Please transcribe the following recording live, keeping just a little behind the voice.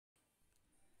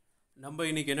நம்ம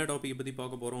இன்னைக்கு என்ன டாபிக் பற்றி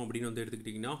பார்க்க போகிறோம் அப்படின்னு வந்து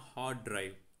எடுத்துக்கிட்டிங்கன்னா ஹார்ட்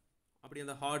டிரைவ். அப்படி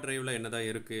அந்த ஹார்ட் டிரைவில் என்ன தான்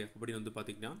இருக்குது அப்படின்னு வந்து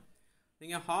பார்த்திங்கன்னா,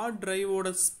 நீங்கள் ஹார்ட் டிரைவோட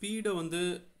ஸ்பீடை வந்து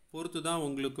பொறுத்து தான்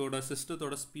உங்களுக்கோட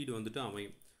சிஸ்டத்தோட ஸ்பீடு வந்துட்டு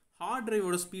அமையும். ஹார்ட்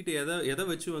டிரைவோட ஸ்பீடு எதை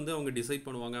வச்சு வந்து அவங்க டிசைட்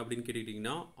பண்ணுவாங்க அப்படின்னு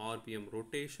கேட்டுக்கிட்டிங்கன்னா ஆர்பிஎம்,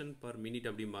 ரொட்டேஷன் பர்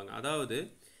மினிட் அப்படிம்பாங்க. அதாவது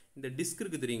இந்த டிஸ்க்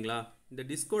இருக்குது தெரியுங்களா, இந்த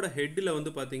டிஸ்கோட ஹெட்டில்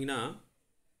வந்து பார்த்திங்கன்னா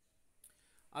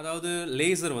அதாவது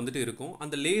லேசர் வந்துட்டு இருக்கும்.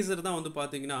 அந்த லேசர் தான் வந்து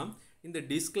பார்த்திங்கன்னா இந்த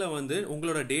டிஸ்கில் வந்து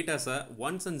உங்களோட டேட்டாஸை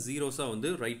ஒன்ஸ் அண்ட் ஜீரோஸாக வந்து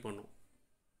ரைட் பண்ணும்.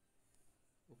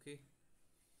 ஓகே,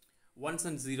 ஒன்ஸ்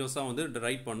அண்ட் ஜீரோஸாக வந்து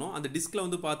ரைட் பண்ணும். அந்த டிஸ்கில்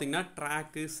வந்து பார்த்திங்கன்னா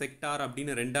ட்ராக்கு, செக்டார்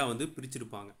அப்படின்னு ரெண்டாக வந்து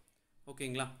பிரிச்சுருப்பாங்க.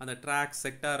 ஓகேங்களா, அந்த ட்ராக்,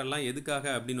 செக்டார் எல்லாம் எதுக்காக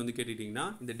அப்படின்னு வந்து கேட்டுட்டிங்கன்னா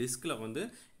இந்த டிஸ்கில் வந்து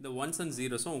இந்த ஒன்ஸ் அண்ட்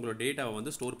ஜீரோஸும் உங்களோட டேட்டாவை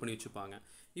வந்து ஸ்டோர் பண்ணி வச்சுப்பாங்க.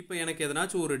 இப்போ எனக்கு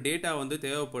எதனாச்சும் ஒரு டேட்டா வந்து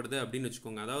தேவைப்படுது அப்படின்னு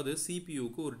வச்சுக்கோங்க, அதாவது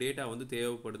சிபியூக்கு ஒரு டேட்டா வந்து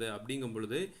தேவைப்படுது அப்படிங்கும்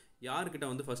பொழுது யார்கிட்ட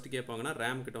வந்து ஃபஸ்ட்டு கேட்பாங்கன்னா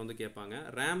ரேம் கிட்ட வந்து கேட்பாங்க.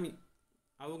 ரேம்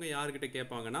அவங்க யார்கிட்ட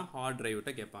கேட்பாங்கன்னா ஹார்ட்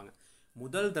டிரைவ்கிட்ட கேட்பாங்க.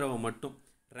 முதல் தடவை மட்டும்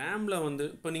ரேமில் வந்து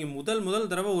இப்போ நீங்கள் முதல்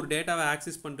தடவை ஒரு டேட்டாவை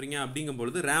ஆக்சஸ் பண்ணுறீங்க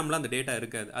அப்படிங்கும்பொழுது ரேமில் அந்த டேட்டா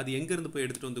இருக்காது. அது எங்கேருந்து போய்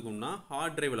எடுத்துகிட்டு வந்துக்கோம்னா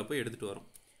ஹார்ட் டிரைவில் போய் எடுத்துகிட்டு வரும்.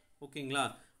 ஓகேங்களா,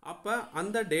 அப்போ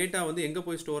அந்த டேட்டா வந்து எங்கே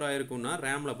போய் ஸ்டோர் ஆகிருக்கும்னா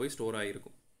ரேமில் போய் ஸ்டோர்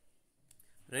ஆகிருக்கும்.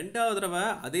 ரெண்டாவது தடவை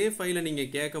அதே ஃபைலை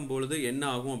நீங்கள் கேட்கும்பொழுது என்ன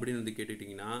ஆகும் அப்படின்னு வந்து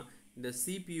கேட்டுட்டிங்கன்னா இந்த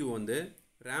சிபியூ வந்து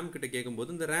ரேம் கிட்ட கேட்கும்போது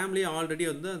இந்த ரேம்லேயே ஆல்ரெடி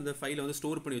வந்து அந்த ஃபைலை வந்து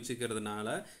ஸ்டோர் பண்ணி வச்சுக்கிறதுனால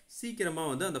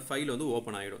சீக்கிரமாக வந்து அந்த ஃபைல் வந்து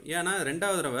ஓப்பன் ஆகிடும். ஏன்னா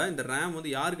ரெண்டாவது தடவை இந்த ரேம்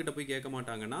வந்து யார்கிட்ட போய் கேட்க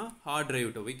மாட்டாங்கன்னா ஹார்ட்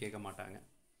டிரைவ்கிட்ட போய் கேட்க மாட்டாங்க.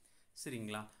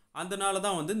 சரிங்களா, அதனால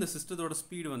தான் வந்து இந்த சிஸ்டத்தோட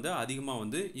ஸ்பீடு வந்து அதிகமாக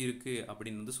வந்து இருக்குது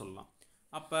அப்படின்னு வந்து சொல்லலாம்.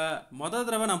 அப்போ மொதல்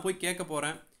தடவை நான் போய் கேட்க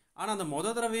போகிறேன், ஆனால் அந்த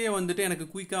மொதல் தடவையே வந்துட்டு எனக்கு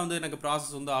குயிக்காக வந்து எனக்கு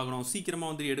ப்ராசஸ் வந்து ஆகணும்,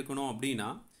 சீக்கிரமாக வந்து எடுக்கணும் அப்படின்னா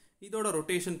இதோட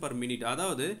ரொட்டேஷன் பர் மினிட்,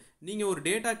 அதாவது நீங்கள் ஒரு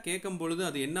டேட்டா கேட்கும் பொழுது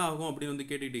அது என்ன ஆகும் அப்படின்னு வந்து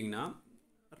கேட்டுக்கிட்டிங்கன்னா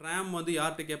ரேம் வந்து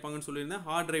யார்கிட்ட கேட்பாங்கன்னு சொல்லியிருந்தேன்,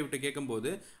 ஹார்ட் டிரைவ்கிட்ட கேட்கும்போது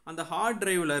அந்த ஹார்ட்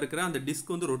டிரைவில் இருக்கிற அந்த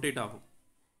டிஸ்க் வந்து ரொட்டேட் ஆகும்.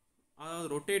 அதாவது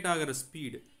ரொட்டேட் ஆகிற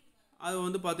ஸ்பீடு அது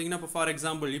வந்து பார்த்தீங்கன்னா இப்போ ஃபார்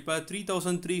எக்ஸாம்பிள் இப்போ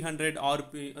 3300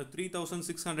 ஆர்பி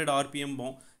 3600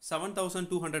 ஆர்பிஎம்போம்,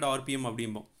 7200 ஆர்பிஎம்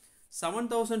அப்படிம்போம்.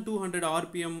 7200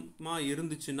 ஆர்பிஎம்மாக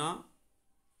இருந்துச்சுன்னா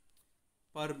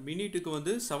பர் மினிட்டுக்கு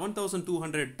வந்து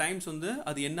 7200 டைம்ஸ் வந்து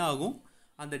அது என்ன ஆகும்,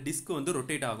 அந்த டிஸ்க் வந்து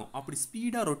ரொட்டேட் ஆகும். அப்படி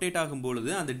ஸ்பீடாக ரொட்டேட்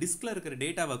ஆகும்பொழுது அந்த டிஸ்கில் இருக்கிற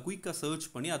டேட்டாவை குயிக்காக சர்ச்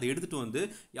பண்ணி அதை எடுத்துகிட்டு வந்து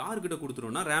யார்கிட்ட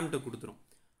கொடுத்துருவோம்னா ரேம்கிட்ட கொடுத்துரும்.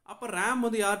 அப்போ ரேம்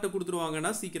வந்து யார்கிட்ட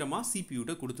கொடுத்துருவாங்கன்னா சீக்கிரமாக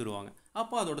சிபியூட்ட கொடுத்துருவாங்க.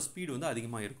 அப்போ அதோட ஸ்பீடு வந்து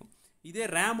அதிகமாக இருக்கும். இதே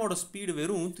ரேமோட ஸ்பீடு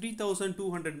வெறும்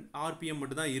 3200 ஆர்பிஎம்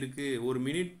மட்டும் தான் இருக்குது. ஒரு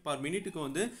மினிட்டுக்கு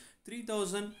வந்து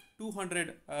 3200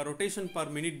 ரொட்டேஷன்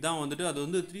பர் மினிட் தான் வந்துட்டு அது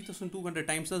வந்து 3200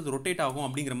 டைம்ஸ் அது ரொட்டேட் ஆகும்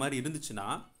அப்படிங்கிற மாதிரி இருந்துச்சுன்னா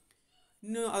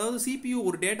இன்னும் அதாவது சிபியூ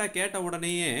ஒரு டேட்டா கேட்ட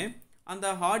உடனேயே அந்த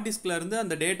ஹார்ட் டிஸ்கில் இருந்து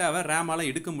அந்த டேட்டாவை ரேமால்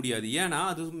எடுக்க முடியாது. ஏன்னா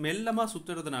அது மெல்லமாக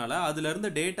சுற்றுறதுனால அதில் இருந்த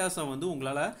டேட்டாஸை வந்து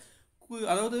உங்களால்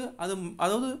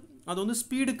அது வந்து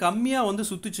ஸ்பீடு கம்மியாக வந்து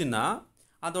சுற்றுச்சுன்னா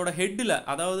அதோட ஹெட்டில்,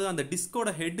 அதாவது அந்த டிஸ்கோட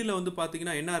ஹெட்டில் வந்து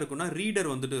பார்த்திங்கன்னா என்ன இருக்குன்னா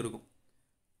ரீடர் வந்துட்டு இருக்கும்.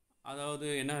 அதாவது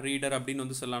என்ன ரீடர் அப்படின்னு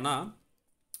வந்து சொல்லலாம்னா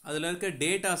அதில் இருக்க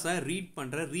டேட்டாஸை ரீட்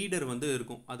பண்ணுற ரீடர் வந்து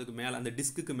இருக்கும். அதுக்கு மேலே அந்த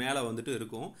டிஸ்க்கு மேலே வந்துட்டு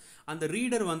இருக்கும். அந்த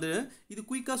ரீடர் வந்து இது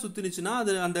குயிக்காக சுற்றுனுச்சுன்னா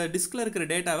அது அந்த டிஸ்கில் இருக்கிற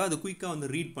டேட்டாவை அது குயிக்காக வந்து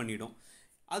ரீட் பண்ணிடும்.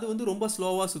 அது வந்து ரொம்ப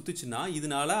ஸ்லோவாக சுற்றுச்சுன்னா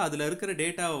இதனால் அதில் இருக்கிற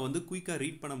டேட்டாவை வந்து குயிக்காக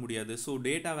ரீட் பண்ண முடியாது. ஸோ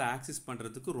டேட்டாவை ஆக்சஸ்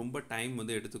பண்ணுறதுக்கு ரொம்ப டைம்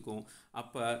வந்து எடுத்துக்கும்.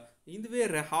 அப்போ இதுவே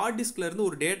ஹார்ட் டிஸ்க்லேருந்து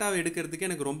ஒரு டேட்டாவை எடுக்கிறதுக்கு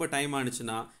எனக்கு ரொம்ப டைம்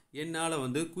ஆனிச்சுன்னா என்னால்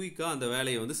வந்து குயிக்காக அந்த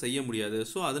வேலையை வந்து செய்ய முடியாது.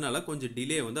 ஸோ அதனால் கொஞ்சம்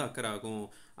டிலே வந்து அக்கறாகும்.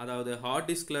 அதாவது ஹார்ட்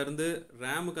டிஸ்க்லேருந்து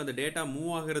ரேமுக்கு அந்த டேட்டா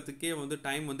மூவ் ஆகிறதுக்கே வந்து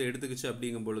டைம் வந்து எடுத்துக்கிச்சு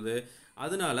அப்படிங்கும் பொழுது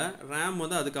அதனால ரேம்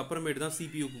வந்து அதுக்கப்புறமேட்டு தான்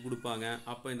சிபியூக்கு கொடுப்பாங்க.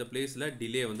 அப்போ இந்த பிளேஸில்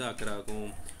டிலே வந்து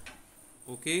அக்கறாகும்.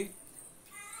 Okay,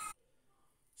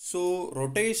 so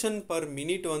rotation per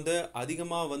minute வந்து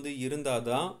அதிகமாக வந்து இருந்தால்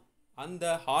தான் அந்த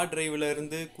ஹார்ட் டிரைவில்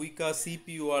இருந்து குயிக்காக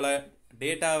சிபியூவால்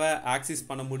டேட்டாவை ஆக்சஸ்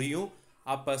பண்ண முடியும்.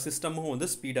 அப்போ சிஸ்டமும் வந்து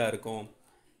ஸ்பீடாக இருக்கும்.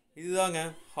 இதுதாங்க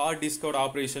ஹார்ட் டிஸ்கோட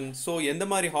ஆப்ரேஷன். ஸோ எந்த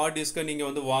மாதிரி ஹார்ட் டிஸ்க்கை நீங்கள்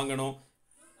வந்து வாங்கணும்,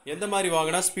 எந்த மாதிரி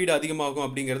வாங்கினா ஸ்பீடு அதிகமாகும்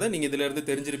அப்படிங்கிறத நீங்கள் இதிலேருந்து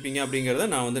தெரிஞ்சிருப்பீங்க அப்படிங்கிறத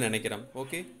நான் வந்து நினைக்கிறேன்.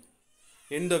 ஓகே,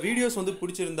 இந்த வீடியோஸ் வந்து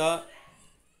பிடிச்சிருந்தா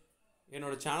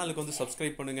என்னோடய சேனலுக்கு வந்து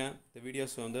சப்ஸ்கிரைப் பண்ணுங்கள். இந்த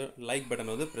வீடியோஸ் வந்து லைக்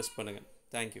பட்டன் வந்து ப்ரெஸ் பண்ணுங்கள்.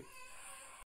 தேங்க்யூ.